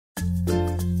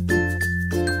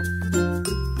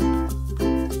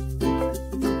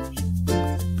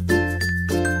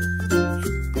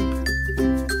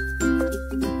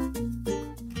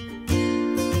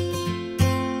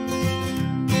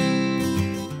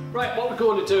Right, what we're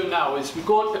going to do now is we're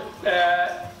going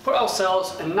to put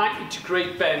ourselves a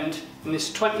 90-degree bend in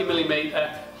this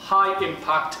 20mm high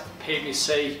impact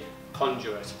PVC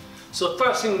conduit. So the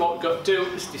first thing what we've got to do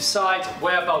is decide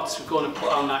whereabouts we're going to put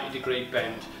our 90-degree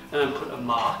bend and then put a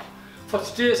mark. For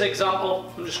today's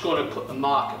example, I'm just going to put the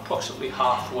mark approximately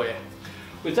halfway.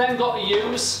 We've then got to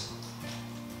use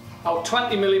our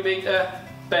 20mm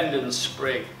bending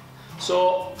spring.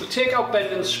 So we take our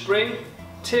bending spring,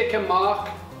 take a mark,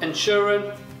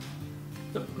 ensuring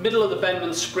the middle of the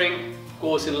bending spring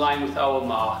goes in line with our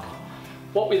mark.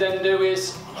 What we then do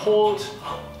is hold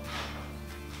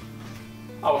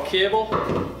our cable,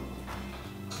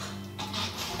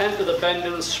 enter the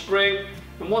bending spring,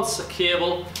 and once the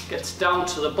cable gets down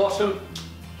to the bottom,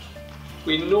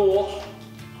 we know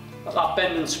that that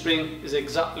bending spring is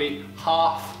exactly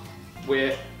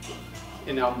halfway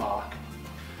in our mark.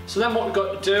 So then what we've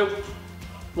got to do,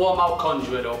 warm our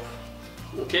conduit up.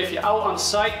 Okay, if you're out on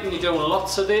site and you're doing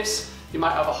lots of this, you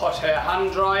might have a hot air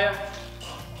hand dryer.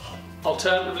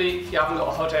 Alternatively, if you haven't got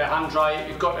a hot air hand dryer,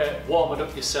 you've got to warm it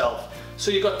up yourself.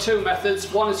 So you've got two methods.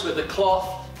 One is with a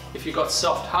cloth, if you've got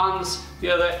soft hands.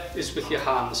 The other is with your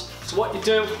hands. So what you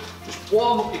do, just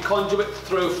warm up your conduit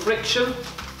through friction.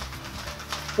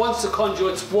 Once the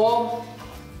conduit's warm,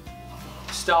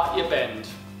 start your bend.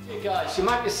 Hey guys, you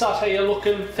might be sat here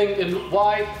looking, thinking,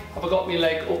 why have I got my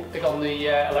leg up on the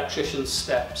electrician's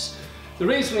steps? The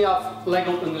reason we have leg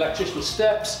up on the electrician's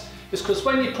steps is because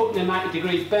when you're putting a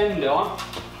 90-degree bend on,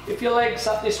 if your leg's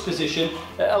at this position,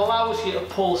 it allows you to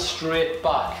pull straight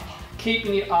back,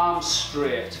 keeping your arms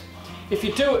straight. If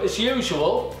you do it as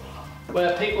usual,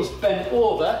 where people's bent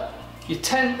over, you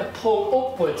tend to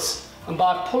pull upwards, and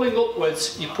by pulling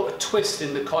upwards, you put a twist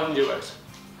in the conduit.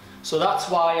 So that's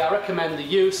why I recommend the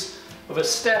use of a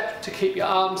step to keep your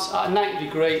arms at a 90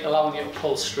 degree, allowing you to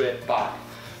pull straight back.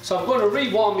 So I'm going to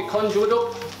re-warm my conduit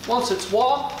up. Once it's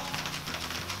warm,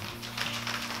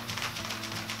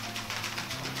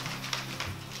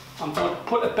 I'm going to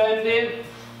put a bend in,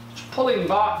 just pulling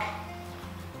back.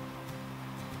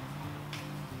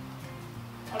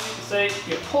 As you can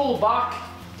see, you pull back,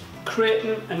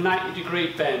 creating a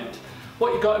 90-degree bend.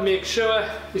 What you've got to make sure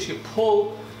is you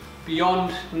pull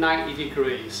beyond 90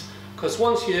 degrees, because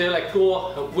once you let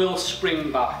go, it will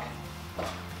spring back.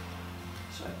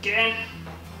 So again,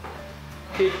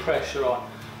 keep pressure on.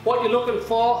 What you're looking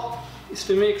for is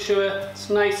to make sure it's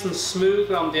nice and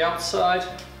smooth around the outside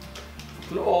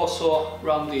and also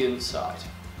around the inside.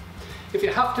 If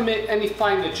you have to make any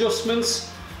fine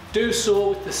adjustments, do so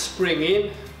with the spring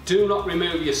in. Do not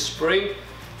remove your spring.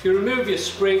 If you remove your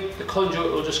spring, the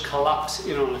conduit will just collapse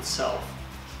in on itself.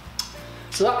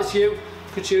 So that is you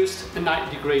produced a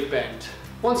 90-degree bend.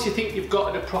 Once you think you've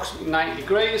got it approximately 90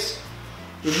 degrees,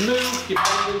 remove your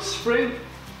bending spring,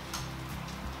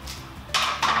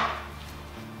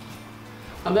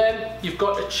 and then you've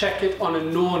got to check it on a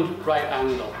known right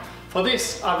angle. For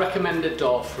this, I recommend a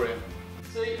door frame.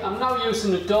 See, I'm now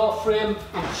using the door frame.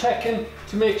 I'm checking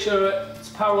to make sure it's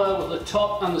parallel with the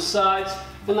top and the sides,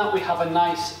 and that we have a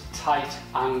nice tight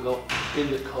angle in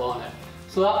the corner.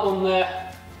 So that one there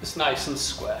is nice and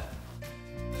square.